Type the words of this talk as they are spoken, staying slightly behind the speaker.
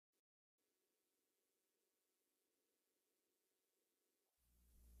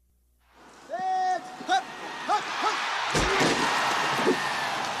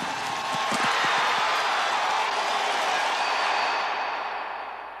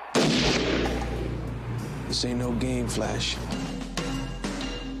This ain't no game, Flash.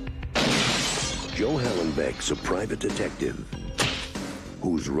 Joe Hallenbeck's a private detective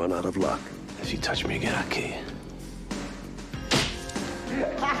who's run out of luck. If you touch me again, I'll kill you.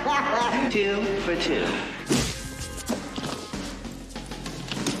 2 for 2.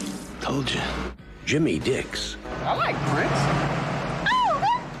 Told you. Jimmy Dix I like Prince.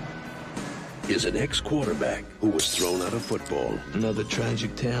 is an ex-quarterback who was thrown out of football. Another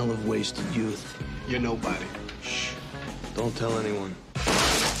tragic tale of wasted youth. You're nobody. Shh. Don't tell anyone.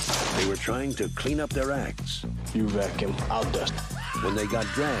 They were trying to clean up their acts You vacuum, I'll dust. when they got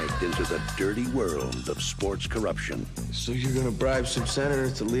dragged into the dirty world of sports corruption. So you're gonna bribe some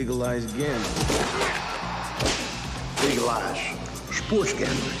senators to legalize gambling? Legalize sports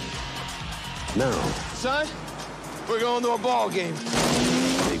gambling. Now, Son, we're going to a ball game.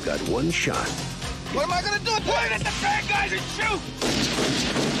 they've got one shot What am I gonna do? Point at the bad guys and shoot!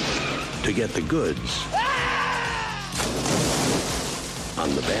 to get the goods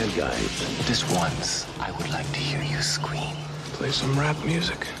on the bad guys. This once, I would like to hear you scream. Play some rap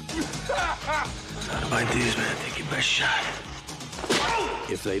music. Not about these, man. Take your best shot.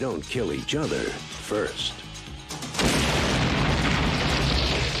 If they don't kill each other first.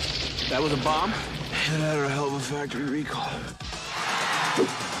 That was a bomb? Either that or a hell of a factory recall.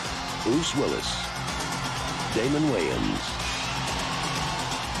 Bruce Willis, Damon Wayans,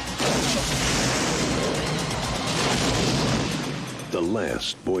 the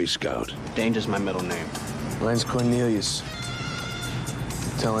last Boy Scout. Danger's my middle name. Mine's Cornelius.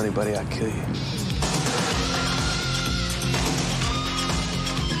 Tell anybody, I'll kill you.